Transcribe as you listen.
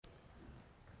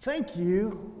Thank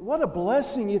you. What a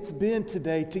blessing it's been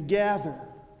today to gather.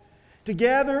 To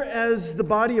gather as the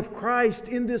body of Christ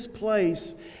in this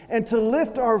place and to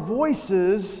lift our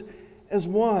voices as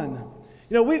one.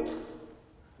 You know,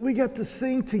 we got to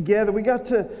sing together. We got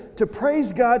to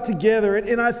praise God together.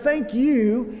 And I thank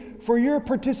you for your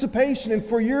participation and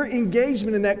for your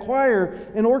engagement in that choir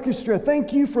and orchestra.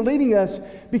 Thank you for leading us,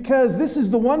 because this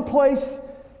is the one place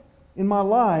in my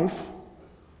life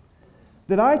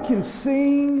that I can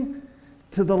sing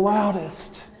to the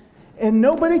loudest. And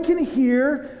nobody can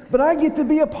hear, but I get to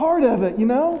be a part of it, you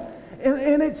know?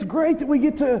 And it's great that we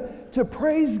get to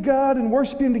praise God and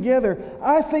worship Him together.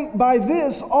 I think by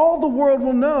this, all the world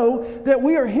will know that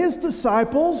we are His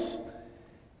disciples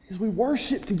as we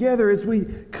worship together, as we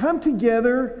come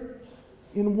together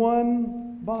in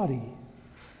one body,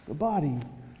 the body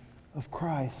of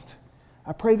Christ.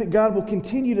 I pray that God will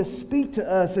continue to speak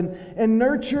to us and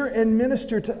nurture and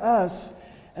minister to us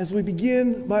as we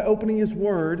begin by opening His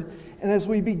Word, and as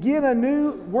we begin a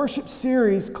new worship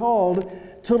series called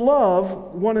To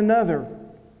Love One Another.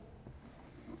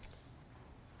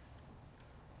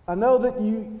 I know that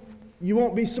you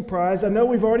won't be surprised. I know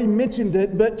we've already mentioned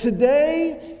it, but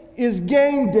today is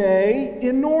game day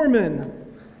in Norman.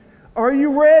 Are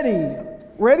you ready?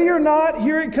 Ready or not,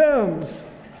 here it comes.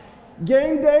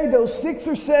 Game day, those 6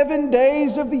 or 7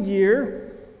 days of the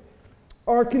year,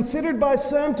 are considered by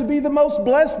some to be the most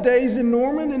blessed days in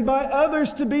Norman, and by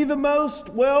others to be the most,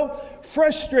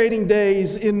 frustrating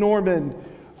days in Norman.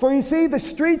 For you see, the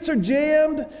streets are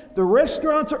jammed, the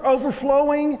restaurants are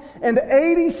overflowing, and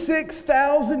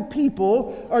 86,000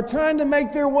 people are trying to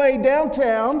make their way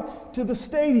downtown to the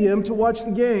stadium to watch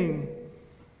the game.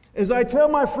 As I tell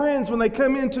my friends when they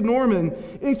come into Norman,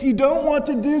 if you don't want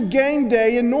to do game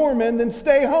day in Norman, then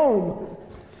stay home.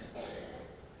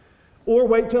 Or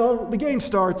wait till the game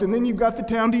starts, and then you've got the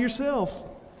town to yourself.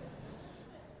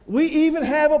 We even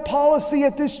have a policy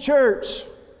at this church: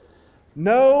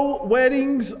 no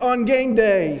weddings on game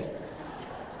day.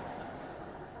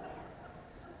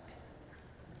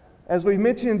 As we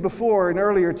mentioned before and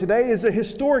earlier, today is a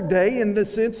historic day in the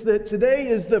sense that today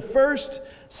is the first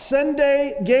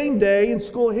Sunday game day in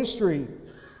school history.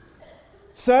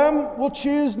 Some will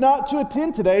choose not to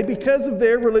attend today because of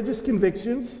their religious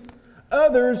convictions.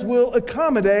 Others will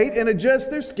accommodate and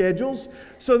adjust their schedules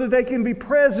so that they can be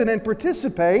present and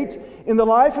participate in the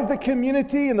life of the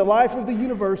community and the life of the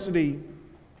university.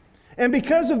 And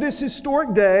because of this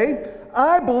historic day,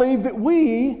 I believe that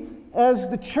we, as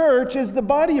the church, as the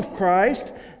body of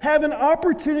Christ, have an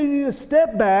opportunity to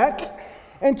step back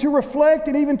and to reflect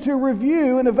and even to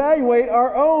review and evaluate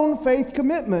our own faith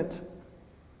commitment.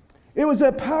 It was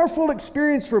a powerful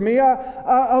experience for me.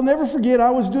 I'll never forget, I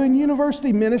was doing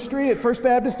university ministry at First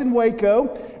Baptist in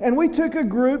Waco, and we took a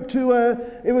group to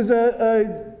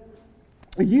a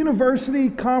university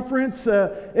conference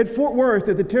at Fort Worth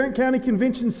at the Tarrant County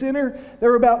Convention Center. There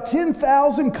were about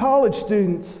 10,000 college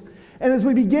students. And as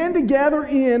we began to gather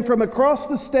in from across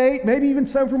the state, maybe even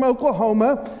some from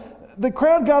Oklahoma, the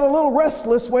crowd got a little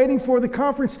restless waiting for the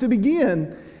conference to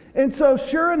begin. And so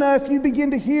sure enough, you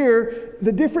begin to hear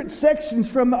the different sections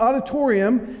from the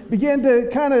auditorium begin to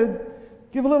kind of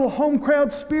give a little home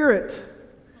crowd spirit.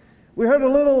 We heard a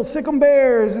little Sick 'em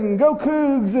Bears and Go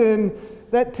Cougs and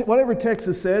that whatever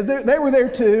Texas says. They were there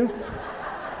too.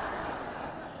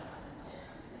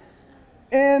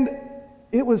 And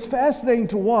it was fascinating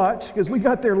to watch because we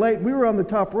got there late. We were on the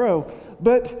top row.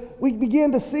 But we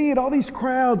began to see it, all these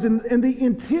crowds, and the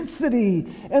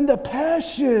intensity and the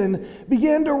passion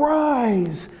began to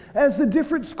rise as the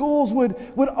different schools would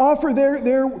offer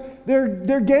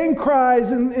their game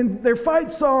cries and their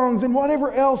fight songs and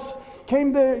whatever else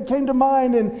came to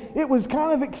mind. And it was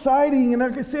kind of exciting. And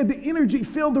like I said, the energy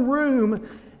filled the room.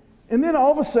 And then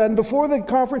all of a sudden, before the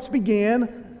conference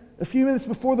began, a few minutes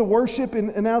before the worship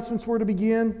and announcements were to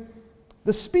begin,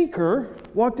 the speaker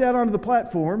walked out onto the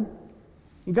platform.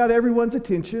 He got everyone's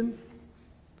attention.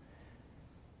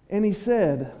 And he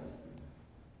said,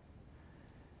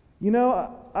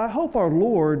 I hope our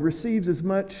Lord receives as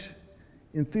much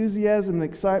enthusiasm and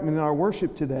excitement in our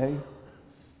worship today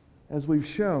as we've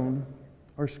shown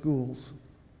our schools.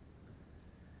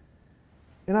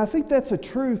 And I think that's a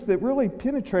truth that really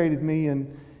penetrated me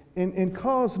and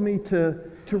caused me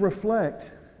to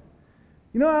reflect.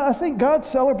 I think God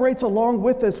celebrates along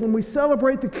with us when we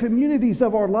celebrate the communities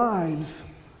of our lives,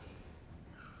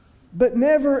 but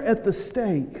never at the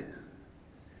stake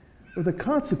or the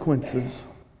consequences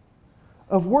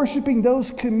of worshiping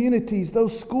those communities,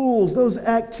 those schools, those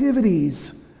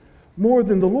activities more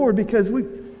than the Lord, because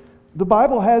the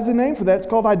Bible has a name for that. It's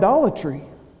called idolatry.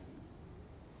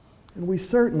 And we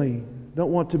certainly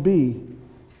don't want to be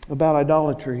about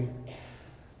idolatry.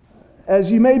 As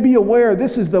you may be aware,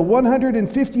 this is the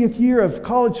 150th year of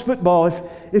college football.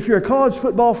 If you're a college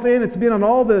football fan, it's been on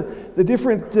all the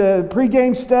different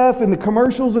pregame stuff and the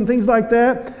commercials and things like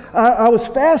that. I was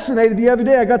fascinated the other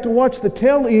day. I got to watch the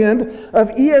tail end of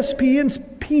ESPN's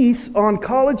piece on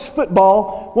college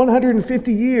football,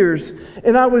 150 years.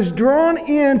 And I was drawn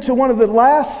into one of the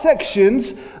last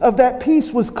sections of that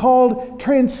piece was called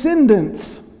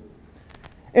Transcendence.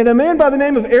 And a man by the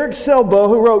name of Eric Selbo,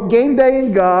 who wrote Game Day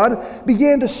and God,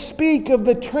 began to speak of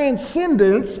the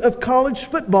transcendence of college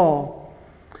football.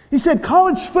 He said,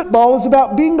 college football is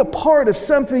about being a part of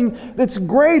something that's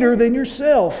greater than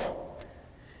yourself.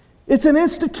 It's an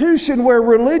institution where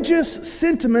religious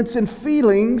sentiments and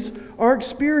feelings are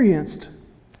experienced.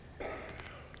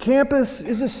 Campus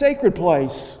is a sacred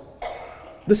place.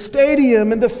 The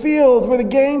stadium and the fields where the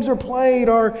games are played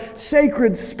are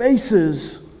sacred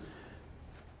spaces.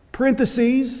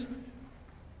 Parentheses,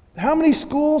 how many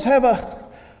schools have a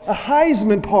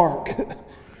Heisman Park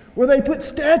where they put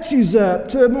statues up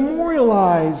to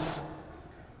memorialize,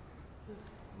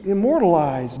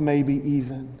 immortalize maybe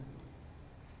even,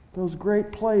 those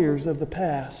great players of the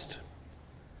past?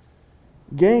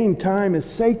 Game time is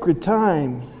sacred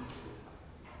time.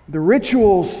 The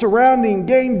rituals surrounding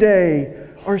game day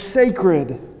are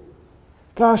sacred.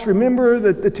 Gosh, remember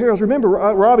the Terrells. Remember,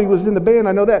 Robbie was in the band,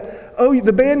 I know that. Oh,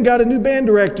 the band got a new band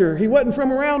director. He wasn't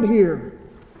from around here.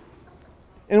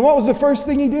 And what was the first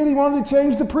thing he did? He wanted to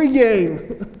change the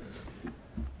pregame.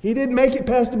 He didn't make it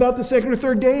past about the second or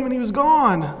third game and he was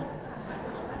gone.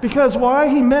 Because why?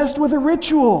 He messed with a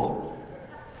ritual.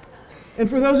 And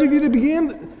for those of you to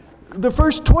begin, the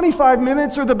first 25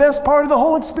 minutes are the best part of the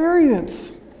whole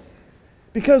experience.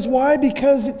 Because why?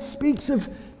 Because it speaks of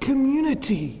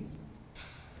community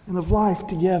and of life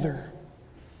together.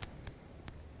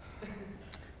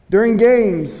 During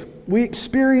games, we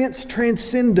experience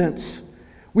transcendence.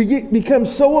 We become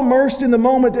so immersed in the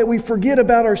moment that we forget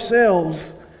about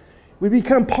ourselves. We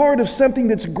become part of something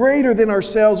that's greater than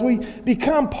ourselves. We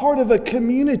become part of a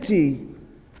community.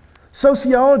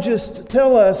 Sociologists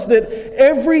tell us that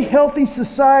every healthy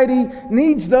society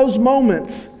needs those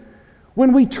moments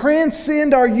when we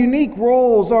transcend our unique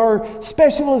roles, our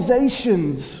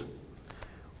specializations.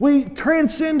 We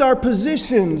transcend our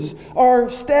positions,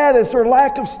 our status or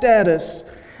lack of status,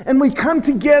 and we come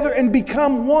together and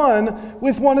become one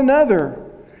with one another.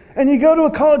 And you go to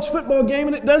a college football game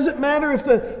and it doesn't matter if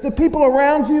the people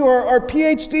around you are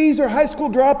PhDs or high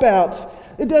school dropouts.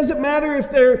 It doesn't matter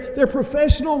if they're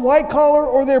professional, white collar,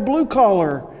 or they're blue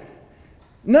collar.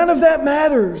 None of that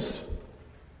matters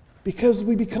because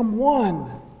we become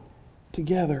one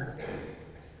together.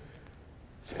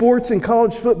 Sports and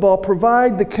college football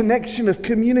provide the connection of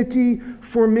community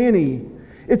for many.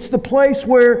 It's the place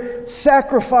where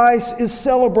sacrifice is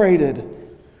celebrated.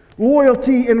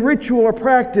 Loyalty and ritual are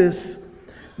practiced.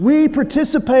 We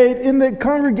participate in the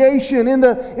congregation, in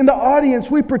the audience.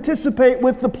 We participate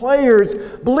with the players,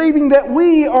 believing that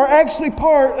we are actually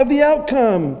part of the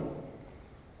outcome.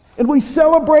 And we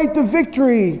celebrate the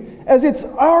victory as it's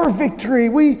our victory.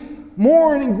 We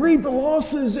mourn and grieve the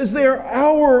losses as they are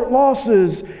our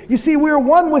losses. You see, we are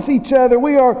one with each other.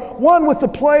 We are one with the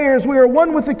players. We are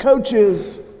one with the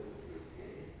coaches.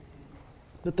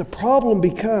 But the problem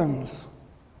becomes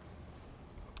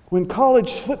when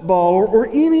college football or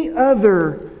any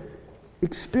other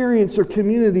experience or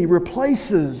community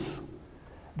replaces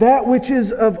that which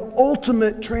is of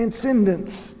ultimate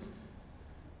transcendence,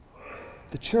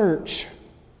 the church.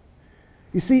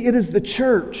 You see, it is the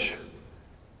church.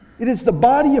 It is the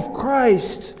body of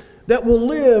Christ that will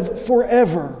live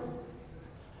forever.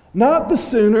 Not the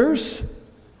Sooners,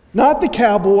 not the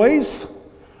Cowboys,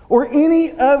 or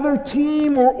any other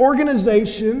team or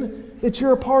organization that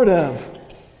you're a part of.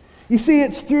 You see,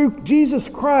 it's through Jesus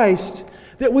Christ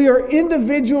that we are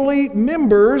individually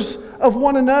members of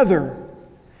one another,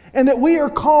 and that we are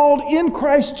called in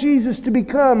Christ Jesus to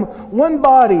become one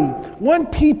body, one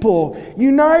people,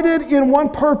 united in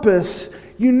one purpose,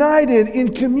 united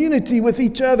in community with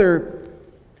each other.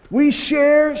 We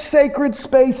share sacred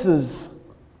spaces.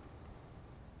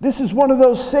 This is one of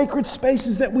those sacred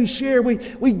spaces that we share.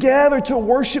 We gather to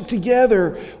worship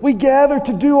together. We gather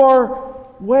to do our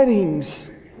weddings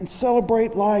and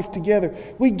celebrate life together.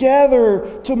 We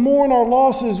gather to mourn our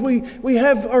losses. We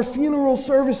have our funeral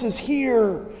services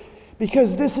here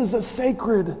because this is a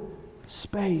sacred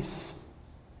space.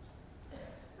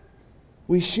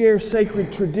 We share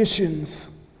sacred traditions.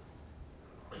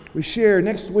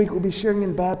 Next week we'll be sharing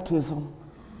in baptism.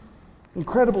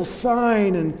 incredible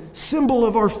sign and symbol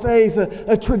of our faith,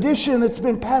 a tradition that's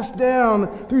been passed down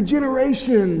through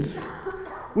generations.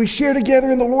 We share together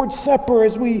in the Lord's Supper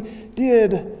as we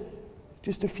did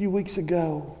just a few weeks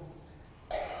ago.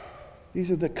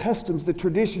 These are the customs, the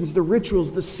traditions, the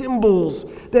rituals, the symbols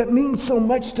that mean so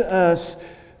much to us.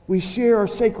 We share our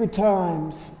sacred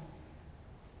times.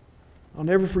 I'll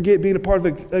never forget being a part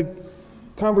of a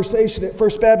conversation at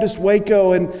First Baptist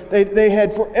Waco, and they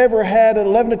had forever had an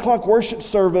 11 o'clock worship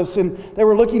service, and they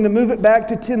were looking to move it back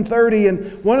to 10:30,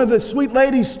 and one of the sweet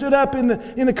ladies stood up in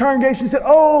the congregation and said,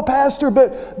 "Oh, Pastor,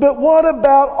 but what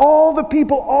about all the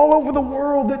people all over the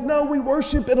world that know we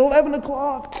worship at 11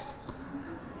 o'clock?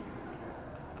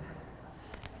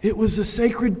 It was a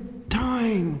sacred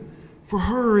time for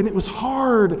her, and it was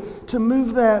hard to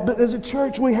move that. But as a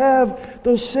church, we have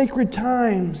those sacred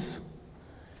times.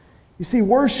 You see,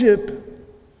 worship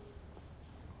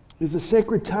is a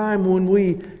sacred time when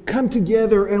we come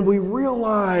together and we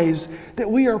realize that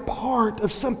we are part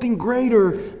of something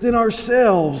greater than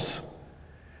ourselves.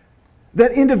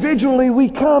 That individually we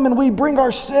come and we bring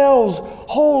ourselves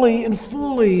wholly and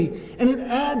fully, and it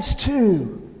adds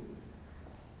to,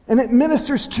 and it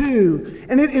ministers to,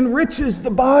 and it enriches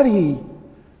the body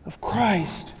of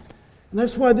Christ. And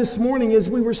that's why this morning as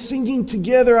we were singing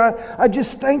together, I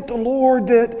just thank the Lord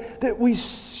that we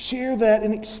share that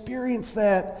and experience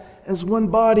that as one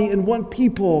body and one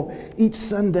people each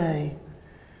Sunday.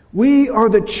 We are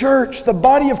the church, the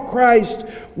body of Christ,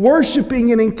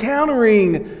 worshiping and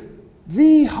encountering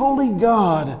the holy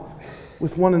God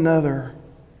with one another.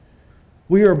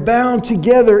 We are bound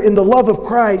together in the love of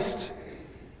Christ,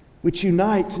 which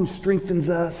unites and strengthens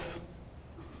us.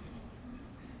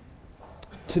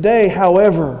 Today,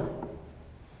 however,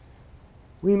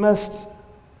 we must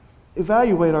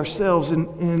evaluate ourselves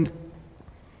and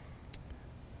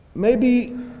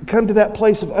maybe come to that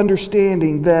place of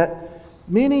understanding that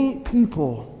many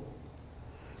people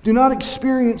do not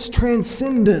experience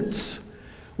transcendence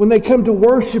when they come to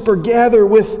worship or gather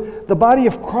with the body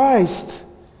of Christ,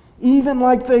 even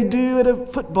like they do at a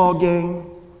football game.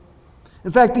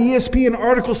 In fact, the ESPN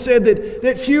article said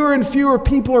that fewer and fewer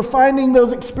people are finding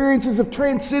those experiences of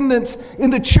transcendence in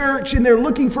the church, and they're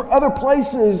looking for other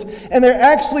places, and they're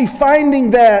actually finding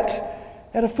that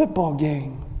at a football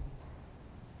game.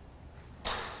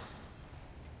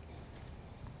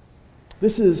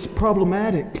 This is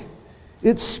problematic.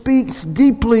 It speaks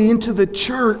deeply into the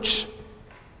church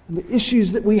and the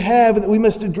issues that we have and that we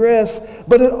must address,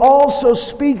 but it also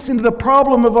speaks into the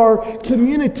problem of our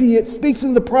community. It speaks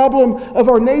into the problem of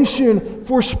our nation,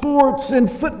 for sports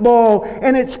and football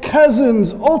and its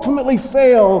cousins ultimately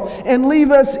fail and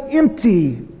leave us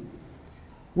empty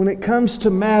when it comes to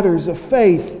matters of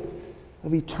faith,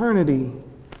 of eternity,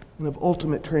 and of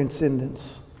ultimate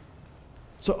transcendence.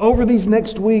 So over these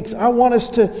next weeks, I want us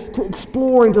to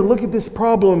explore and to look at this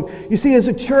problem. You see, as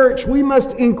a church, we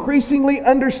must increasingly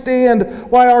understand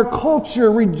why our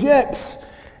culture rejects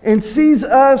and sees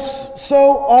us so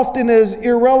often as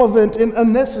irrelevant and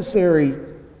unnecessary.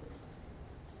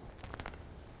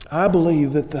 I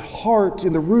believe that the heart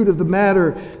and the root of the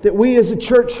matter that we as a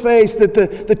church face, that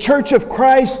the Church of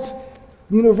Christ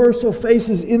universal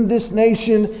faces in this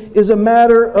nation, is a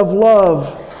matter of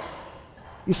love.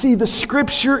 You see, the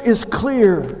Scripture is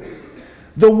clear.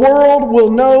 The world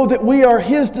will know that we are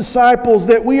His disciples,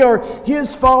 that we are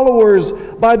His followers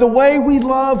by the way we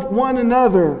love one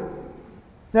another.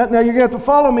 Now you're going to have to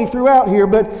follow me throughout here,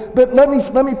 but let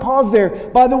me pause there.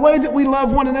 By the way that we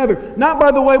love one another. Not by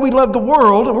the way we love the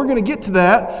world, and we're going to get to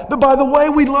that, but by the way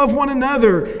we love one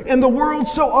another. And the world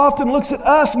so often looks at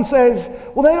us and says,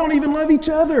 well, they don't even love each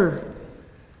other.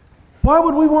 Why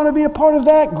would we want to be a part of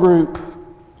that group?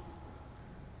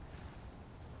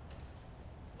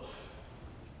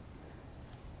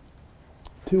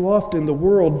 Too often the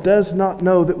world does not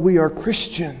know that we are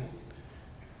Christian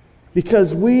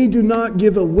because we do not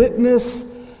give a witness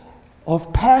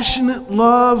of passionate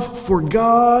love for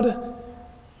God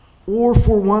or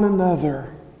for one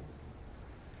another.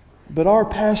 But our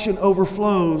passion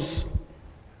overflows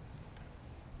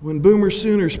when Boomer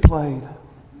Sooners played,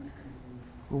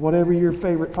 or whatever your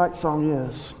favorite fight song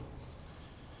is.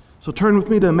 So turn with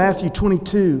me to Matthew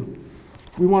 22.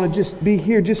 We want to just be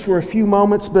here just for a few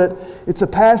moments, but it's a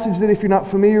passage that if you're not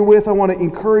familiar with, I want to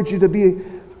encourage you to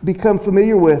become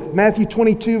familiar with. Matthew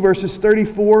 22, verses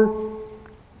 34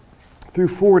 through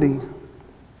 40.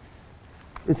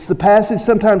 It's the passage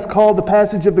sometimes called the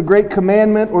passage of the Great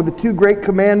Commandment or the two Great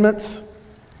Commandments.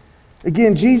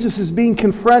 Again, Jesus is being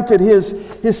confronted.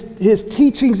 His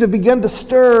teachings have begun to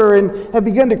stir and have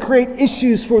begun to create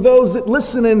issues for those that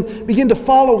listen and begin to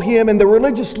follow him. And the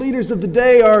religious leaders of the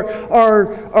day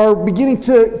are beginning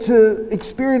to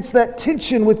experience that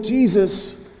tension with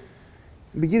Jesus,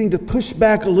 beginning to push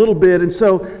back a little bit. And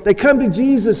so they come to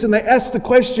Jesus and they ask the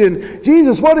question,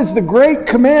 Jesus, what is the great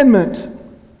commandment?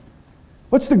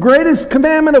 What's the greatest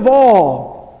commandment of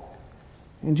all?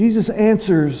 And Jesus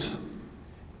answers.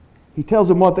 He tells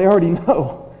them what they already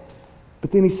know.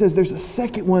 But then he says there's a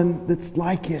second one that's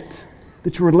like it,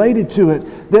 that's related to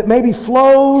it, that maybe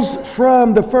flows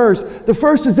from the first. The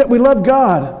first is that we love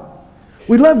God.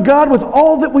 We love God with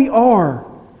all that we are,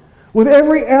 with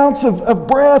every ounce of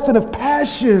breath and of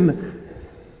passion,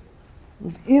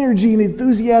 of energy and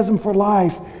enthusiasm for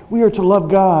life. We are to love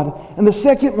God. And the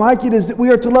second like it is that we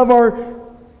are to love our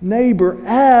neighbor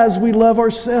as we love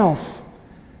ourselves.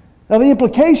 Now the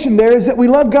implication there is that we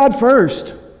love God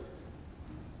first,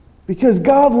 because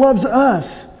God loves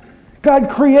us. God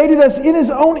created us in His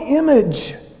own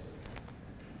image.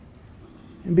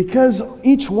 And because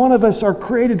each one of us are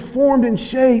created, formed, and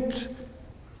shaped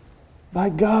by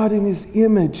God in His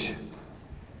image,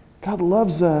 God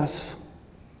loves us.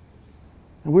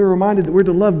 And we're reminded that we're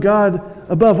to love God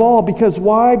above all. Because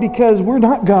why? Because we're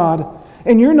not God.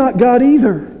 And you're not God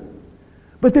either.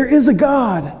 But there is a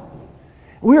God.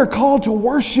 We are called to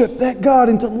worship that God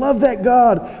and to love that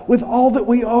God with all that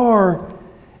we are.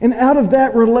 And out of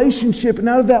that relationship and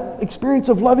out of that experience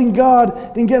of loving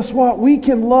God, then guess what? We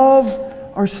can love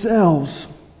ourselves.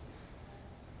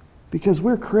 Because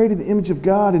we're created in the image of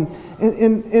God.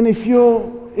 And if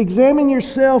you'll examine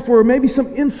yourself or maybe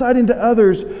some insight into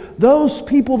others, those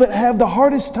people that have the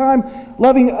hardest time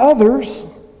loving others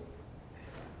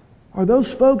are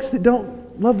those folks that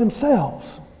don't love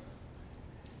themselves.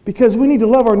 Because we need to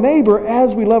love our neighbor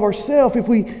as we love ourselves. If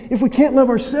we can't love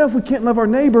ourselves, we can't love our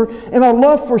neighbor. And our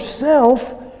love for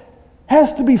self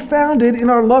has to be founded in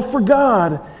our love for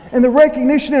God and the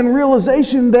recognition and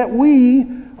realization that we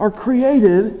are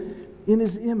created in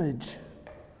His image.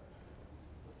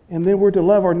 And then we're to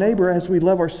love our neighbor as we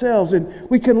love ourselves. And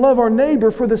we can love our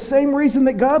neighbor for the same reason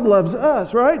that God loves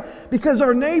us, right? Because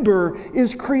our neighbor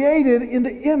is created in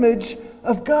the image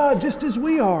of God just as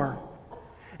we are.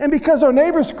 And because our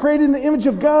neighbor is created in the image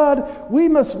of God, we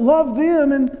must love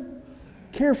them and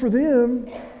care for them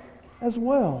as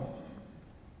well.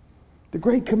 The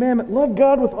great commandment, love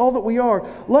God with all that we are.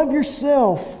 Love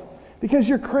yourself because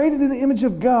you're created in the image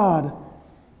of God.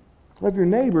 Love your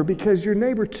neighbor because your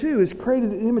neighbor too is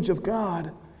created in the image of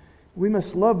God. We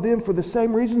must love them for the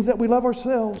same reasons that we love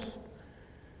ourselves.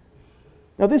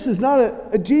 Now, this is not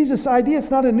a Jesus idea.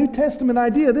 It's not a New Testament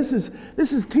idea. This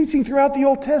is teaching throughout the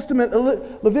Old Testament.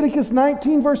 Leviticus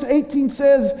 19 verse 18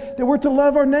 says that we're to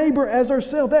love our neighbor as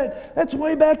ourselves. That's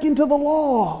way back into the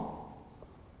law.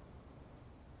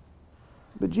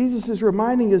 But Jesus is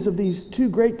reminding us of these two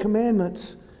great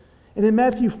commandments. And in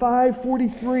Matthew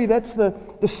 5:43, that's the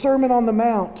Sermon on the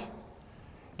Mount.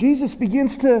 Jesus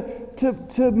begins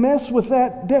to mess with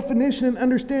that definition and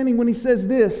understanding when He says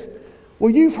this. Well,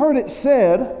 you've heard it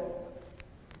said,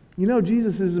 you know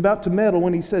Jesus is about to meddle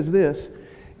when He says this.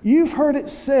 You've heard it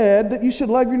said that you should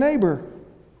love your neighbor.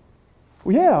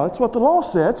 Well, yeah, that's what the law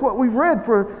said. That's what we've read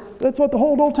that's what the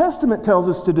whole Old Testament tells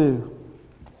us to do.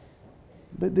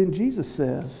 But then Jesus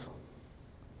says,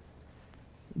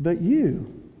 but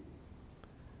you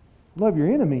love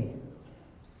your enemy.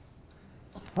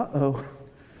 Uh-oh.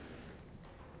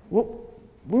 Well,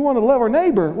 we want to love our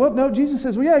neighbor. Well, no, Jesus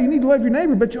says, well, yeah, you need to love your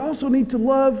neighbor, but you also need to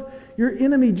love your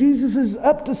enemy. Jesus is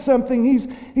up to something.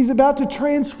 He's about to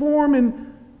transform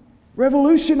and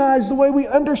revolutionize the way we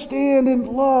understand and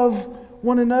love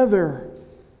one another.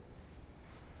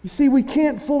 You see, we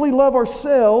can't fully love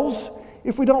ourselves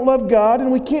if we don't love God,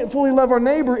 and we can't fully love our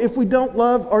neighbor if we don't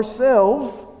love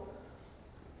ourselves.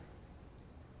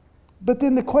 But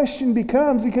then the question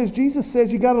becomes, because Jesus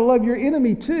says you got to love your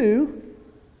enemy too.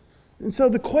 And so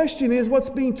the question is, what's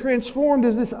being transformed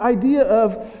is this idea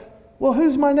of, well,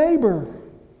 who's my neighbor?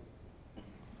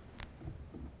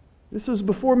 This was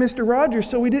before Mr. Rogers,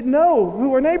 so we didn't know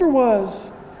who our neighbor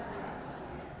was.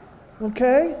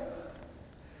 Okay?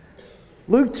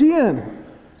 Luke 10,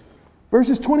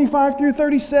 verses 25 through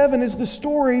 37 is the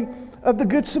story of the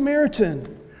Good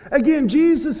Samaritan. Again,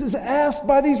 Jesus is asked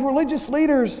by these religious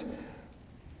leaders,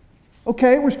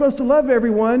 okay, we're supposed to love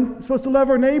everyone. We're supposed to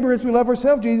love our neighbor as we love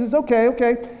ourselves, Jesus.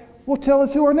 Okay. Well, tell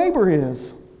us who our neighbor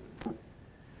is.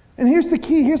 And here's the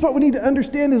key. Here's what we need to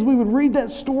understand as we would read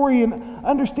that story and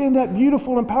understand that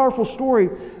beautiful and powerful story.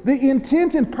 The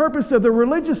intent and purpose of the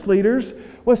religious leaders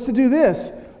was to do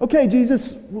this. Okay,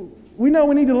 Jesus, we know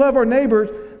we need to love our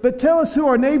neighbor, but tell us who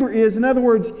our neighbor is. In other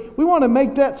words, we want to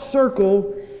make that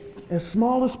circle as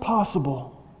small as possible.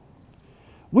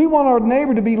 We want our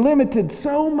neighbor to be limited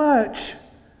so much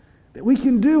that we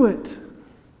can do it.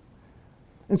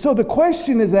 And so the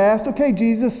question is asked, okay,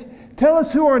 Jesus, tell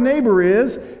us who our neighbor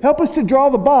is. Help us to draw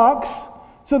the box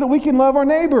so that we can love our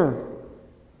neighbor.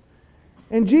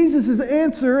 And Jesus'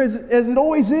 answer, as it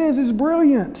always is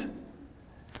brilliant.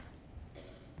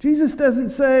 Jesus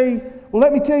doesn't say, well,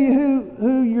 let me tell you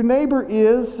who your neighbor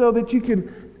is so that you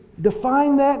can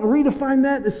define that and redefine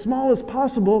that as small as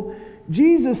possible.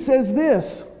 Jesus says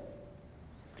this: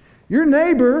 your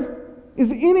neighbor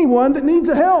is anyone that needs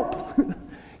a help.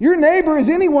 Your neighbor is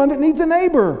anyone that needs a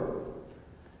neighbor.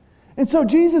 And so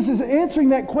Jesus is answering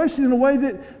that question in a way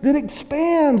that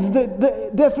expands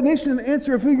the definition and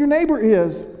answer of who your neighbor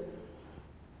is.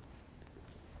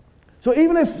 So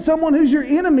even if someone who's your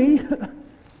enemy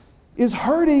is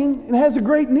hurting and has a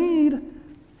great need,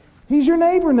 he's your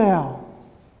neighbor now.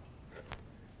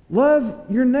 Love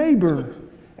your neighbor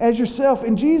as yourself.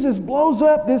 And Jesus blows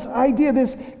up this idea,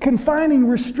 this confining,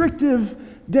 restrictive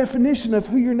definition of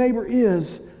who your neighbor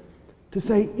is, to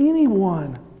say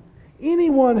anyone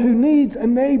who needs a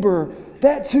neighbor,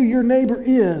 that's who your neighbor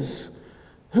is.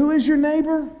 Who is your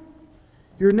neighbor?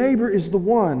 Your neighbor is the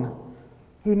one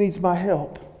who needs my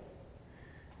help.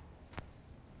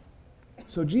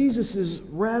 So Jesus is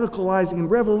radicalizing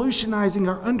and revolutionizing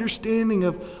our understanding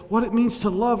of what it means to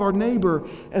love our neighbor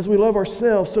as we love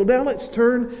ourselves. So now let's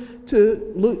turn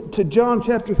to John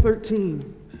chapter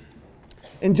 13.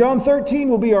 And John 13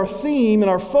 will be our theme and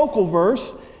our focal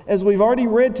verse, as we've already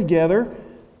read together,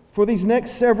 for these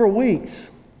next several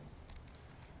weeks.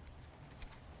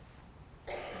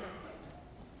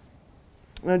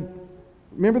 Now,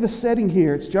 remember the setting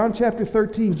here. It's John chapter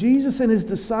 13. Jesus and his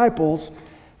disciples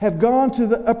have gone to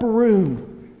the upper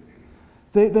room.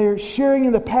 They're sharing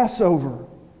in the Passover.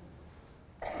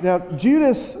 Now,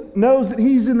 Judas knows that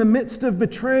he's in the midst of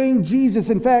betraying Jesus.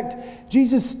 In fact,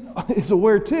 Jesus is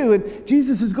aware too, and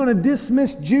Jesus is going to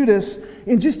dismiss Judas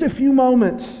in just a few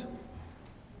moments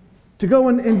to go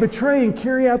and betray and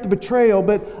carry out the betrayal.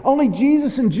 But only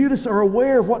Jesus and Judas are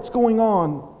aware of what's going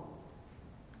on.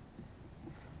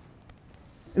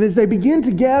 And as they begin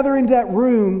to gather into that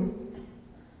room,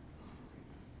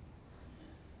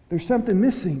 there's something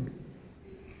missing.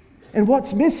 And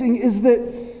what's missing is that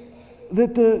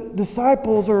the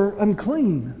disciples are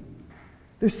unclean.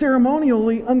 They're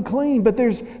ceremonially unclean, but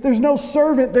there's no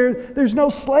servant, there's no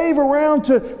slave around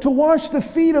to wash the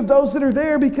feet of those that are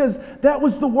there, because that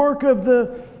was the work of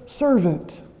the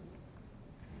servant.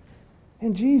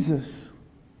 And Jesus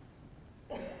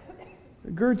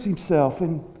girds himself,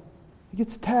 and he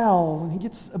gets a towel, and he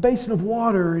gets a basin of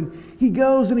water, and he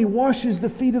goes and he washes the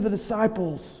feet of the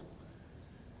disciples,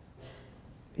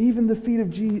 even the feet of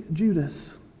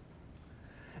Judas.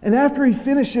 And after he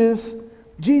finishes,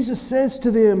 Jesus says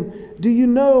to them, do you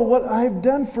know what I have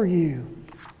done for you?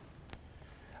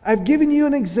 I've given you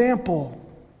an example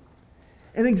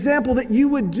that you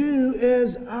would do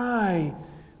as I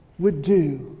would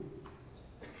do.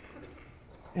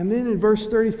 And then in verse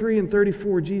 33 and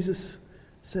 34, Jesus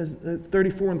says,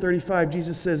 34 and 35,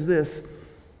 Jesus says this: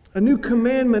 a new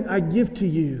commandment I give to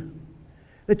you,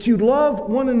 that you love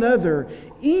one another,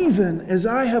 even as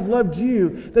I have loved you,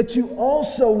 that you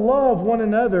also love one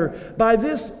another. By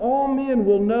this all men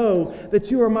will know that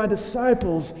you are my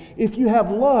disciples, if you have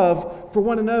love for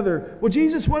one another. Well,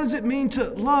 Jesus, what does it mean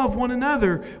to love one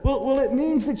another? Well, it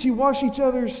means that you wash each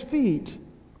other's feet.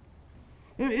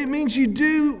 It means you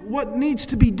do what needs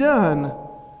to be done.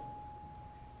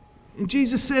 And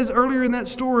Jesus says earlier in that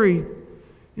story,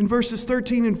 in verses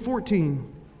 13 and 14,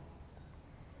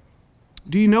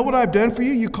 do you know what I've done for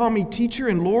you? You call me teacher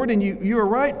and Lord, and you are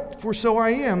right, for so I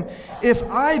am. If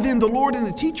I then, the Lord and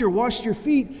the teacher, washed your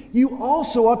feet, you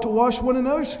also ought to wash one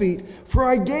another's feet. For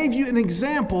I gave you an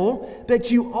example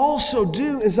that you also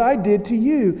do as I did to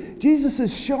you. Jesus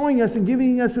is showing us and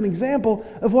giving us an example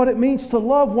of what it means to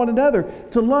love one another,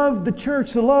 to love the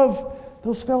church, to love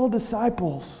those fellow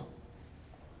disciples.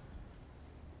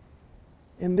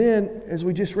 And then, as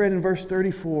we just read in verse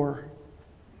 34,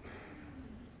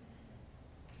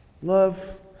 love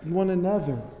one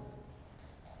another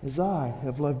as I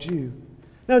have loved you.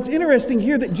 Now it's interesting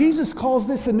here that Jesus calls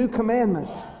this a new commandment.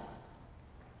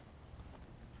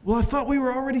 Well, I thought we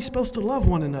were already supposed to love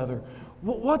one another.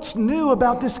 What's new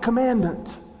about this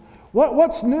commandment?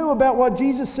 What's new about what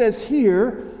Jesus says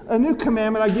here? A new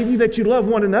commandment I give you, that you love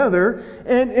one another.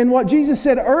 And what Jesus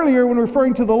said earlier when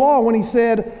referring to the law, when he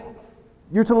said,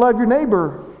 you're to love your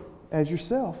neighbor as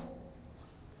yourself.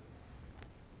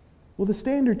 Well, the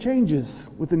standard changes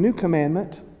with the new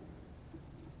commandment.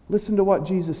 Listen to what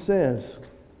Jesus says.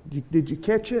 Did you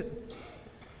catch it?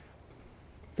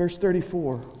 Verse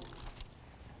 34.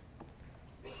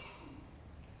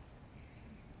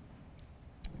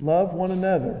 Love one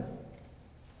another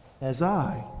as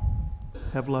I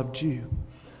have loved you.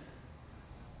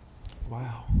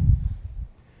 Wow.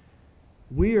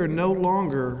 We are no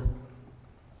longer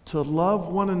to love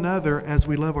one another as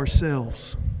we love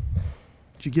ourselves.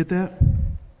 Did you get that?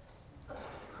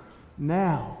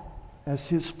 Now, as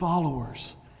His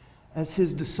followers, as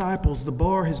His disciples, the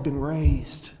bar has been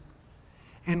raised.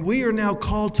 And we are now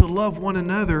called to love one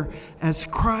another as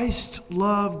Christ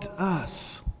loved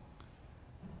us.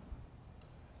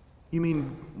 You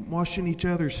mean washing each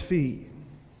other's feet,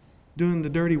 doing the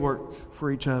dirty work for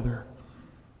each other,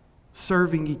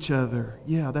 serving each other.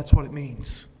 Yeah, that's what it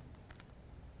means.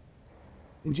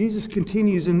 And Jesus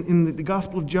continues in the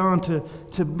Gospel of John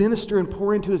to minister and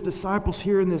pour into His disciples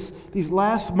here in these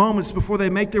last moments before they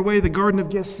make their way to the Garden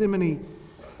of Gethsemane.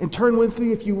 And turn with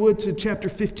me, if you would, to chapter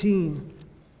 15.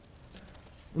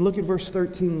 And look at verse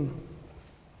 13.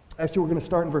 Actually, we're going to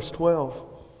start in verse 12.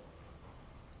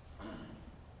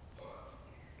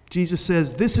 Jesus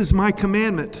says, "This is my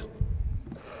commandment."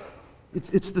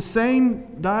 It's the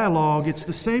same dialogue. It's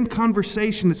the same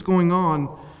conversation that's going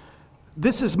on.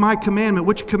 This is my commandment.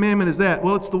 Which commandment is that?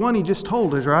 Well, it's the one He just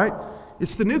told us, right?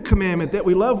 It's the new commandment that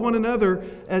we love one another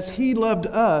as He loved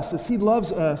us, as He loves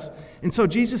us. And so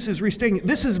Jesus is restating,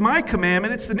 this is my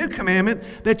commandment. It's the new commandment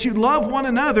that you love one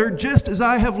another just as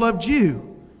I have loved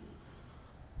you.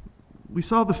 We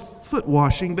saw the foot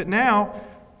washing, but now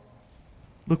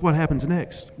look what happens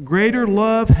next. Greater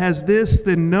love has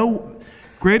no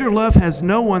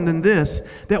one than this,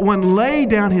 that one lay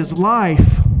down his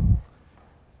life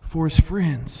for his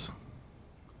friends.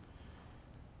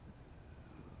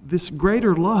 This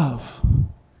greater love,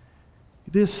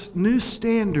 this new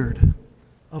standard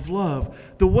of love,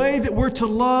 the way that we're to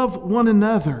love one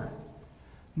another,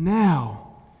 now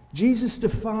Jesus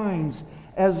defines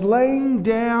as laying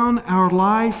down our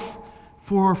life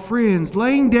for our friends,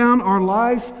 laying down our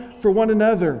life for one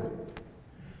another.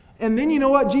 And then you know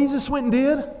what Jesus went and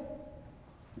did?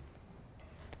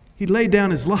 He laid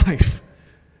down His life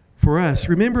for us.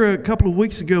 Remember a couple of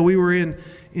weeks ago we were in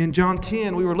John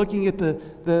 10. We were looking at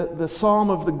the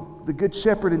Psalm of the Good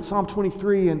Shepherd in Psalm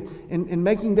 23 and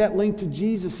making that link to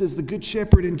Jesus as the Good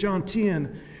Shepherd in John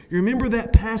 10. You remember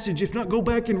that passage? If not, go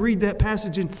back and read that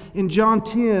passage in John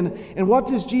 10. And what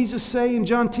does Jesus say in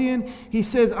John 10? He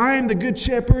says, "I am the Good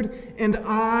Shepherd, and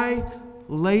I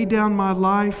lay down my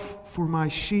life for my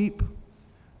sheep.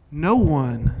 No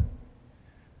one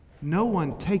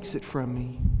takes it from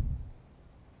me."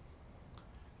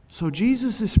 So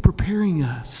Jesus is preparing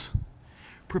us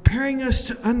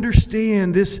to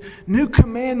understand this new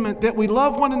commandment that we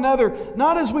love one another,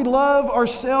 not as we love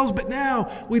ourselves, but now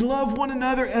we love one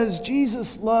another as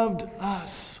Jesus loved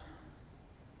us.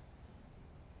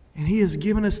 And He has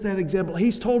given us that example.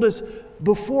 He's told us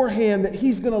beforehand that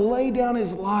He's going to lay down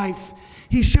His life.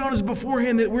 He's shown us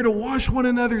beforehand that we're to wash one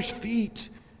another's feet.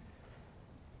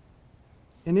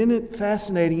 And isn't it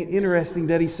fascinating and interesting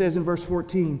that He says in verse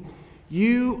 14,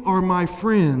 "You are my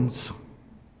friends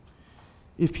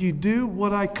if you do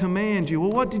what I command you."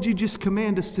 Well, what did you just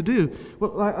command us to do?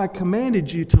 Well, I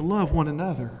commanded you to love one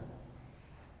another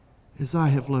as I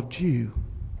have loved you.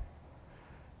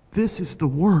 This is the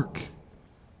work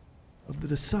of the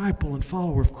disciple and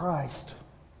follower of Christ.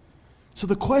 So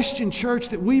the question, church,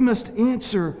 that we must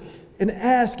answer and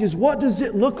ask is, what does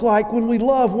it look like when we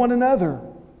love one another?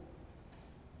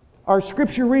 Our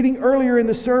scripture reading earlier in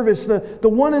the service, the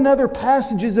one another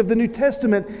passages of the New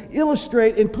Testament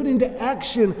illustrate and put into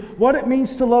action what it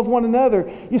means to love one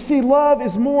another. You see, love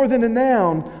is more than a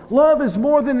noun. Love is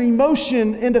more than an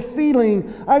emotion and a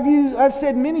feeling. I've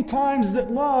said many times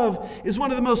that love is one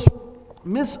of the most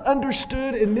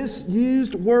misunderstood and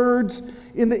misused words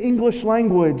in the English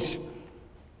language.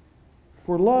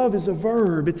 For love is a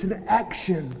verb, it's an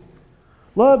action.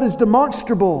 Love is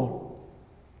demonstrable.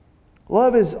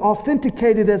 Love is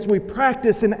authenticated as we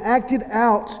practice and act it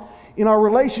out in our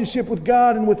relationship with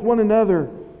God and with one another.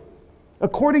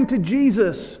 According to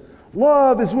Jesus,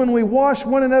 love is when we wash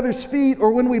one another's feet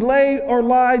or when we lay our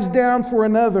lives down for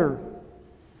another.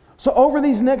 So over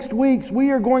these next weeks,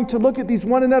 we are going to look at these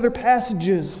one another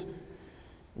passages.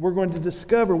 We're going to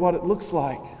discover what it looks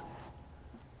like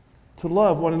to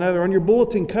love one another. On your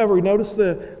bulletin cover, notice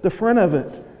the front of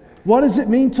it. What does it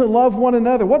mean to love one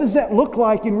another? What does that look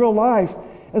like in real life?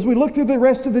 As we look through the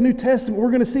rest of the New Testament,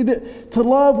 we're going to see that to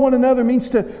love one another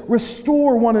means to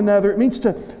restore one another. It means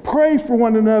to pray for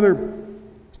one another.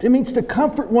 It means to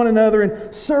comfort one another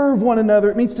and serve one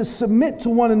another. It means to submit to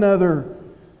one another.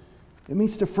 It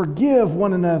means to forgive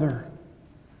one another.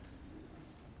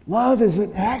 Love is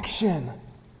an action.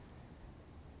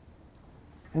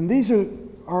 And these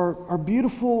are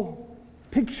beautiful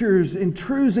pictures and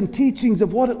truths and teachings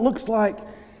of what it looks like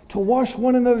to wash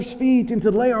one another's feet and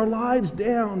to lay our lives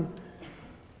down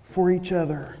for each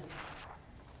other.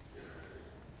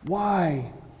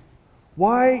 Why?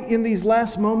 Why in these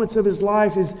last moments of His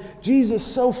life is Jesus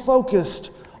so focused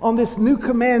on this new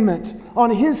commandment, on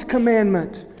His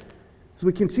commandment? As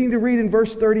we continue to read in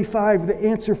verse 35, the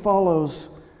answer follows.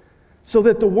 So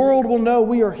that the world will know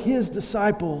we are His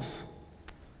disciples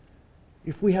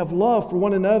if we have love for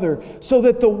one another. So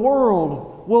that the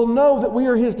world will know that we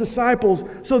are His disciples.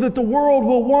 So that the world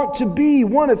will want to be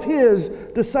one of His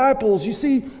disciples. You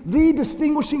see, the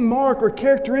distinguishing mark or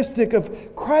characteristic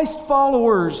of Christ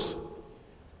followers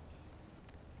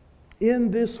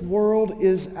in this world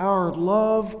is our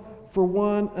love for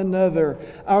one another.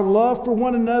 Our love for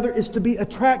one another is to be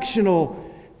attractional.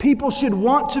 People should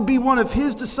want to be one of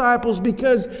His disciples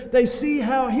because they see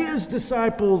how His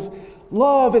disciples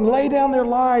love and lay down their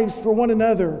lives for one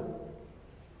another.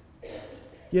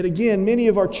 Yet again, many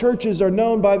of our churches are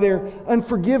known by their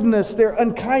unforgiveness, their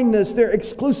unkindness, their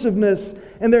exclusiveness,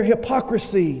 and their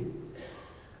hypocrisy.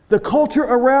 The culture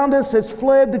around us has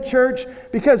fled the church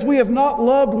because we have not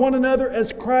loved one another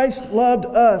as Christ loved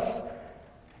us.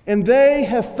 And they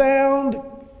have found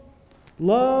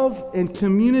love and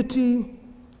community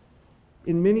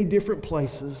in many different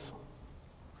places,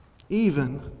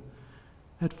 even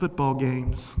at football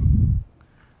games.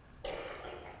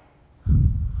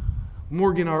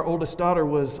 Morgan, our oldest daughter,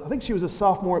 I think she was a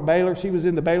sophomore at Baylor. She was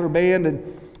in the Baylor band,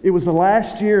 and it was the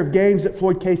last year of games at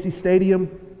Floyd Casey Stadium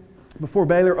before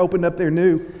Baylor opened up their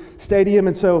new stadium.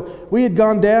 And so we had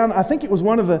gone down. I think it was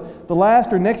one of the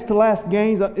last or next to last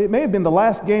games. It may have been the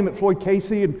last game at Floyd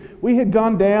Casey. And we had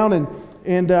gone down,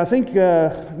 and I think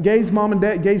Gay's mom and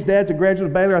dad, Gay's dad's a graduate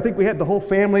of Baylor. I think we had the whole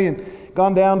family and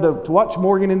gone down to watch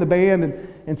Morgan in the band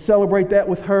and celebrate that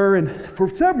with her. And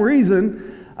for some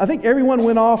reason, I think everyone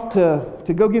went off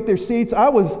to go get their seats. I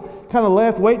was kind of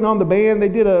left waiting on the band. They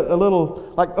did a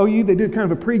little, like OU, they did kind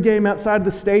of a pregame outside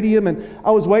the stadium, and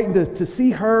I was waiting to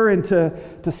see her and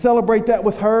to celebrate that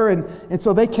with her. And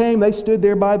so they came, they stood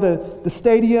there by the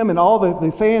stadium, and all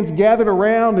the fans gathered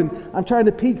around, and I'm trying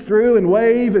to peek through and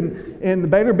wave, and the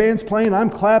Baylor band's playing, I'm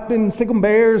clapping, Sick 'em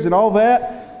Bears and all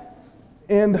that.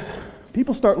 And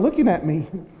people start looking at me.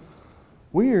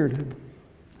 Weird.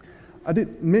 I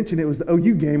didn't mention it was the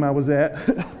OU game I was at.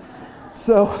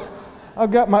 So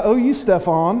I've got my OU stuff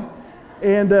on,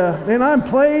 and I'm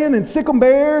playing and Sick 'em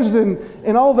Bears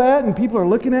and all that, and people are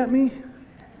looking at me.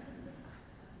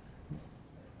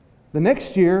 The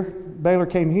next year, Baylor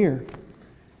came here.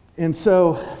 And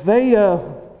so they,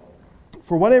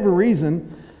 for whatever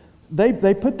reason,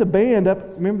 they put the band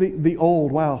up. Remember the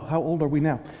old, wow, how old are we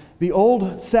now? The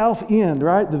old south end,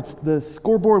 right? The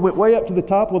scoreboard went way up to the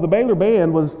top. Well, the Baylor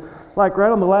band was like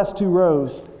right on the last two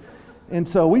rows. And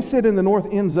so we sit in the north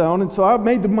end zone. And so I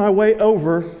made my way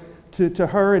over to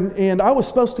her. And I was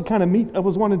supposed to kind of I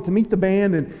was wanting to meet the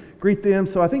band and greet them.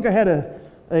 So I think I had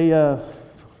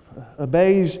a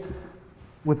beige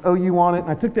with OU on it. And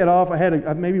I took that off.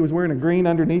 I maybe was wearing a green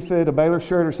underneath it, a Baylor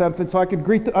shirt or something. So I could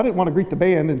I didn't want to greet the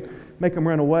band and make them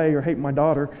run away or hate my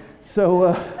daughter.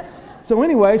 So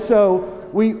anyway,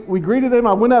 we greeted them.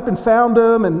 I went up and found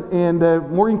them, and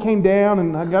Morgan came down,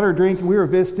 and I got her a drink, and we were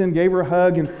visiting, gave her a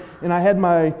hug, and I had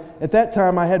at that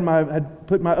time I had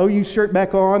put my OU shirt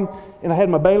back on, and I had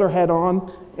my Baylor hat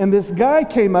on, and this guy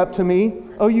came up to me,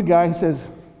 OU guy, and says,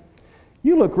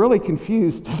 "You look really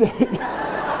confused today."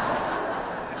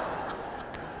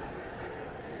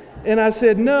 And I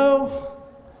said, "No,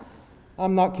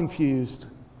 I'm not confused.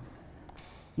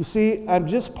 You see, I'm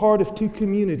just part of two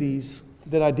communities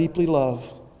that I deeply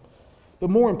love. But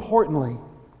more importantly,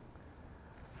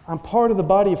 I'm part of the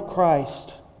body of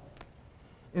Christ.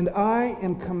 And I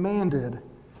am commanded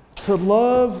to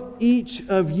love each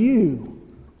of you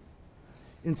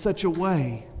in such a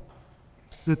way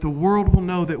that the world will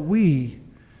know that we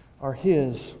are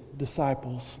His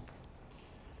disciples."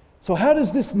 So how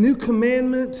does this new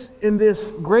commandment and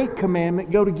this great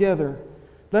commandment go together?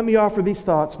 Let me offer these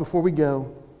thoughts before we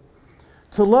go.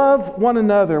 To love one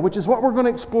another, which is what we're going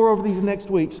to explore over these next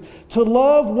weeks. To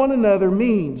love one another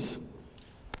means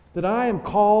that I am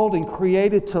called and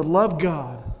created to love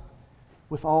God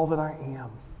with all that I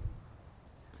am.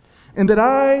 And that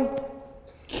I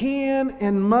can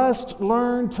and must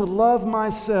learn to love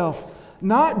myself,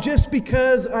 not just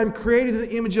because I'm created in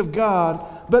the image of God,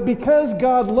 but because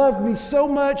God loved me so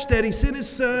much that He sent His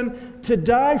Son to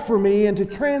die for me and to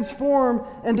transform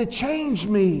and to change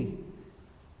me.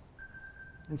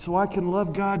 And so I can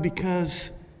love God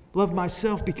love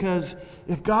myself, because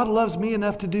if God loves me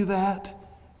enough to do that,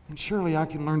 then surely I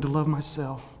can learn to love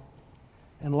myself.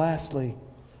 And lastly,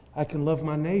 I can love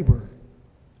my neighbor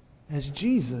as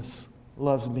Jesus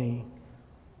loves me.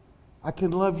 I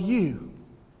can love you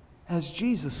as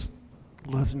Jesus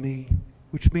loves me,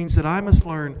 which means that I must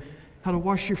learn how to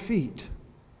wash your feet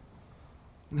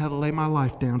and how to lay my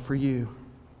life down for you.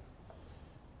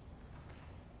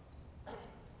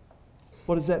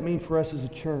 What does that mean for us as a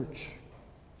church?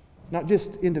 Not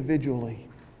just individually.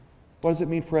 What does it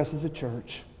mean for us as a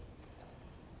church?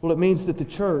 Well, it means that the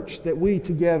church, that we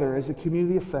together as a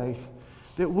community of faith,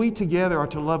 that we together are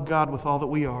to love God with all that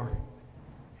we are.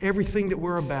 Everything that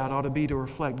we're about ought to be to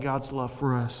reflect God's love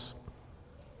for us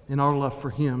and our love for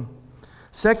Him.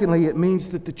 Secondly, it means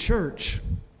that the church,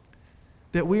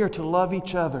 that we are to love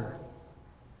each other.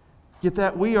 Get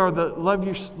that? We are the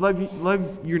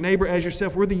love your neighbor as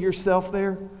yourself. We're the yourself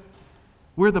there.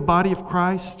 We're the body of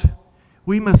Christ.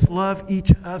 We must love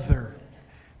each other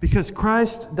because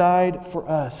Christ died for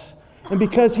us and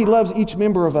because He loves each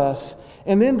member of us.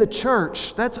 And then the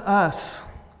church, that's us.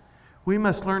 We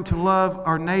must learn to love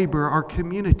our neighbor, our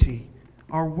community,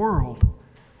 our world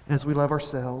as we love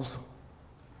ourselves.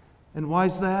 And why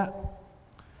is that?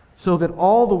 So that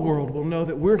all the world will know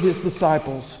that we're His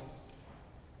disciples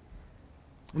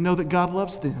and know that God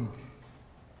loves them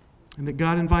and that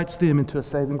God invites them into a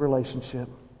saving relationship.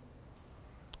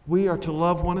 We are to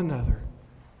love one another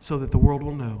so that the world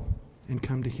will know and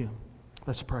come to Him.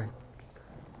 Let's pray.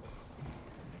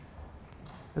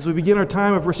 As we begin our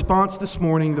time of response this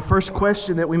morning, the first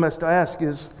question that we must ask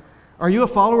is, are you a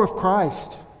follower of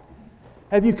Christ?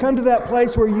 Have you come to that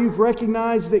place where you've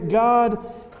recognized that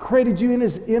God created you in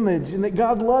His image and that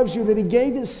God loves you and that He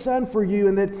gave His Son for you,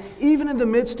 and that even in the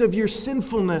midst of your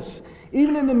sinfulness,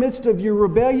 even in the midst of your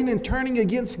rebellion and turning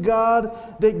against God,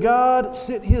 that God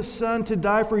sent His Son to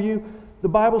die for you? The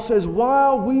Bible says,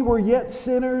 while we were yet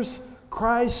sinners,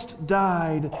 Christ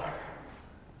died.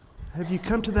 Have you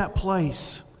come to that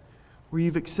place where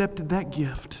you've accepted that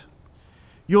gift?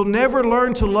 You'll never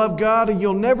learn to love God, and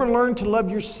you'll never learn to love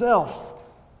yourself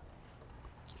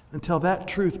until that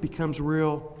truth becomes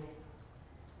real.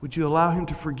 Would you allow Him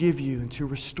to forgive you and to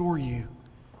restore you,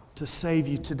 to save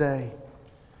you today?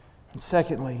 And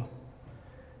secondly,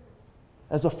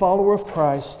 as a follower of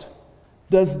Christ,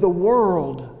 does the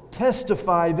world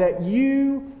testify that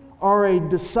you are a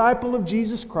disciple of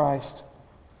Jesus Christ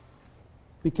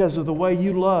because of the way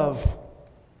you love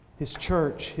His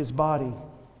church, His body?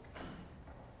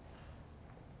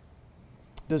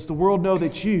 Does the world know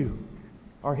that you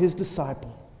are His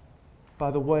disciple by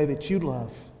the way that you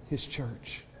love His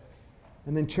church?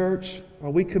 And then, church, are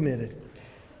we committed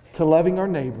to loving our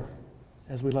neighbor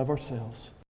as we love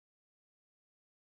ourselves?